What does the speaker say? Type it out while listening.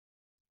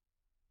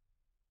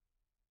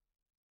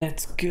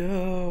Let's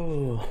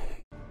go.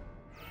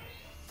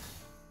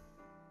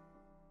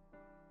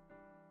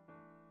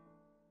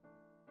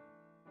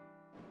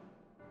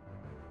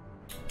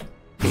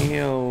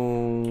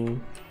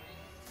 Ew.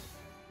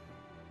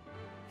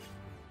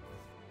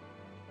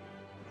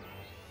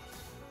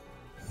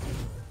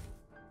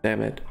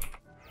 Damn it.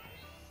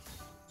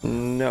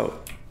 No.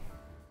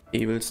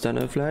 Evil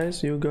stunner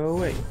flies, you go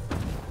away.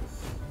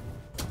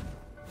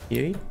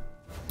 Yay.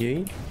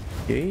 Yay.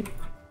 Yay.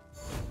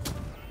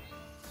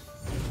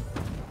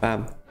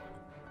 Bam.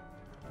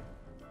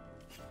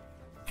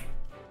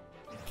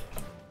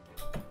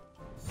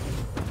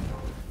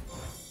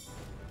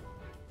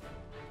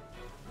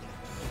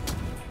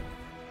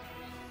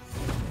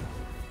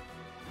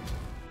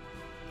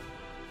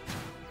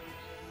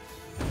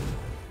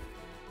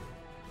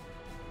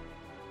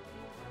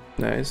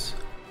 Nice.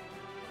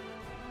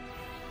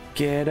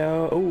 Get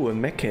out. Oh, a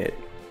mech hit.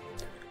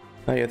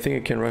 Oh, you think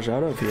I can rush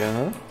out of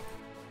here,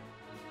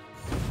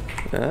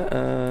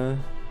 huh?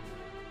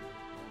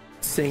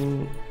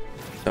 Sing.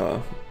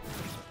 Oh.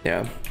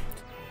 Yeah.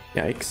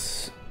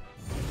 Yikes.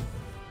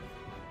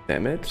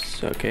 Damn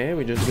it. Okay,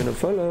 we're just gonna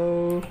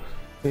follow.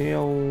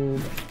 Sing,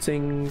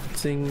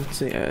 sing,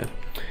 sing.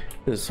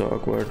 This is so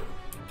awkward.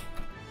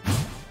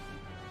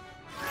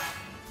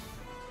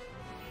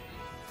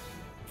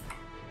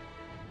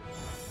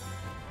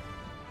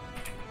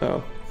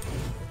 Oh.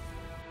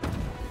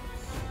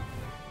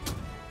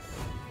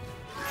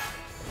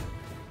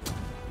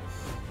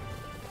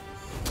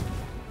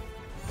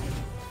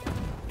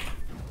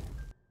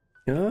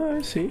 Yeah,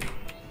 I see.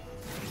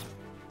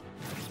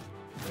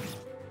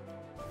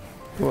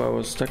 Oh, I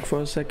was stuck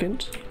for a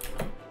second.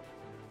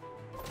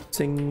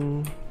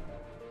 Sing.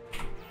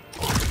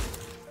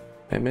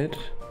 Damn it.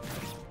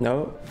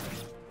 No.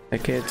 I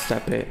can't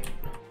stop it.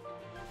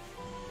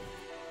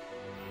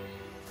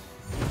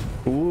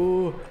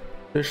 Ooh.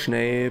 The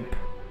Snape.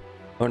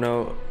 Oh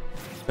no.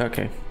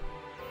 Okay.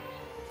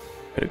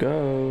 Gotta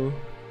go.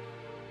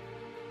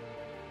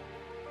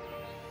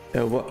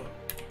 Oh, what?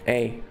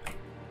 Hey.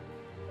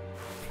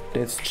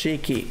 That's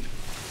cheeky.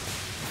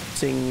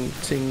 Ting,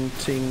 ting,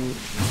 ting.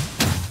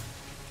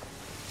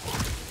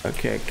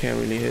 Okay, I can't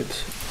really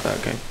hit.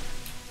 Okay.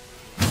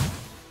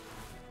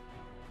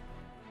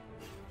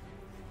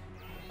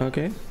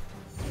 Okay.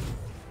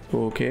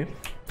 Okay.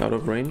 Out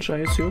of range, I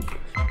assume.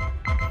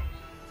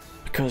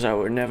 Because I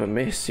would never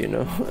miss, you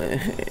know.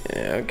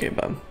 Okay,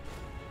 bam.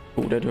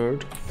 Ooh, that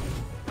hurt.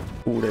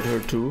 Ooh, that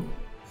hurt too.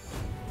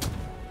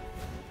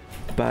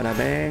 Bada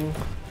bang.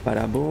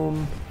 Bada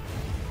boom.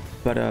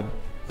 Bada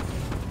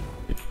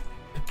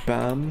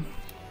bam.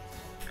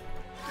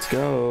 Let's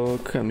go.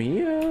 Come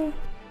here.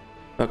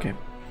 Okay.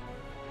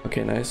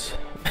 Okay, nice.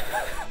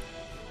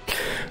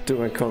 Dude,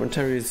 my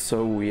commentary is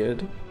so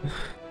weird.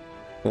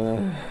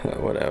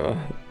 Whatever.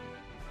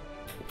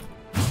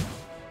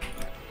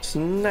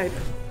 Snipe.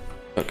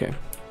 Okay.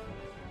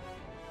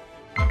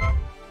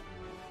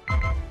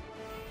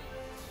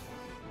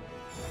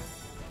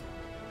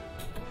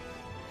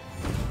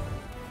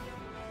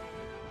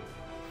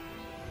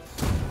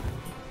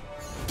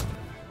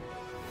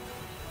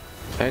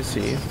 I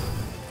see.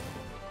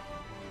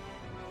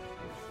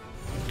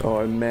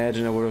 Oh,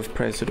 imagine I would have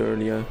pressed it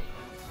earlier.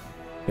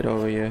 Get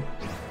over here.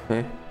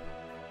 Huh?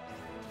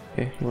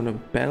 Okay, you want a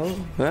battle?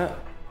 Ah.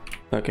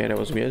 Okay, that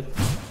was weird.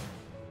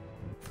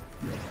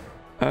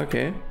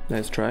 Okay,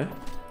 nice try.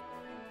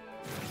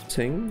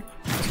 Sing,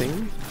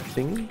 sing,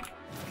 sing.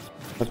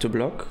 Have to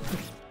block.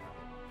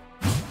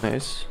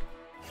 Nice.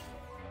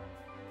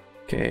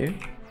 Okay.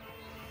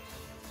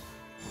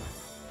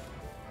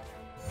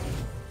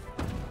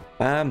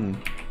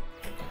 Bam.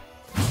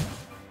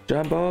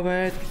 Jump over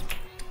it.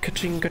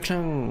 Ka-ching,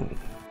 ka-chung.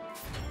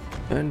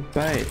 And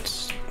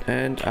bite.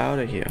 And out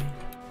of here.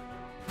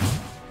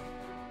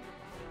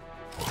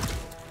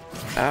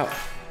 Ow.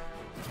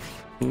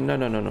 No,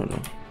 no, no, no, no.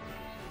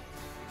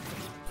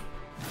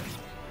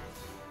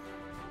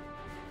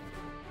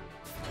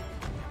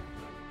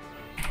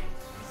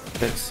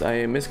 That's,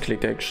 I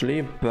misclicked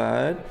actually,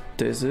 but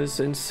this is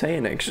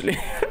insane actually.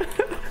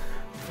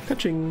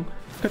 Ka-ching,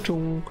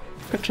 ka-chung,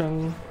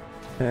 ka-chung.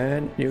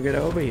 And you get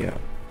over here.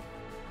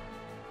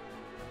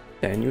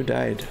 Then you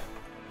died.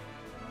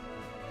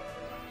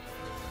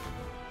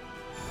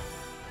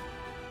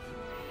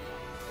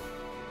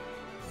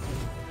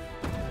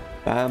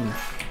 Bam.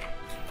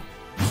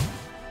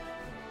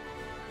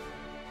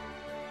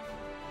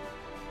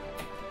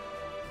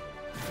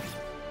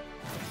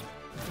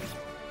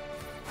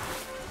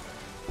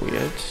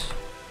 Weird.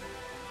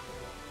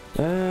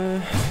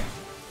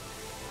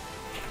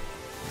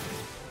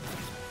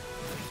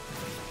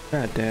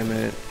 God damn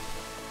it.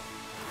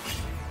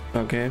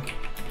 Okay.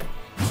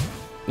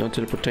 No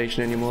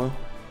teleportation anymore.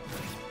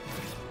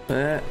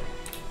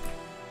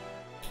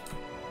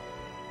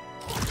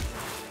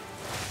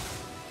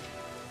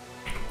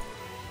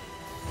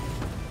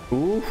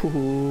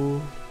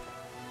 Ooh.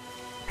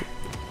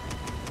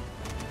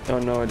 Oh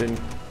no, I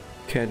didn't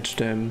catch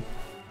them.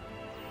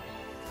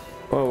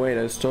 Oh wait,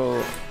 I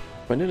stole.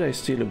 When did I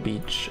steal a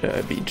peach?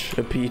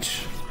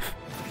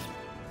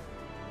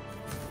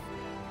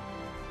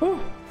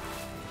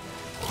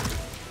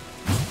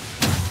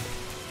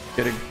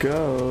 Gotta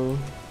go.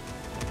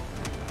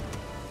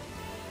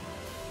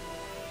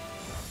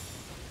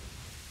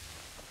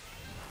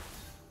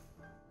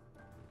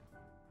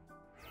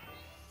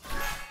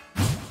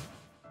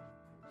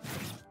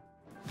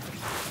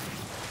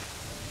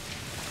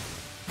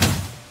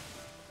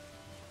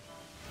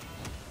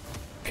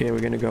 Okay, we're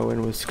gonna go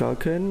in with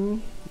Skulkin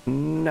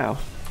now.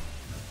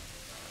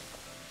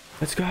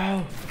 Let's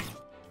go.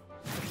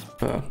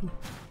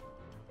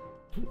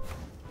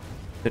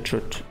 That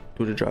should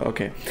do the job.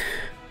 Okay.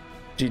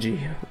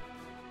 GG.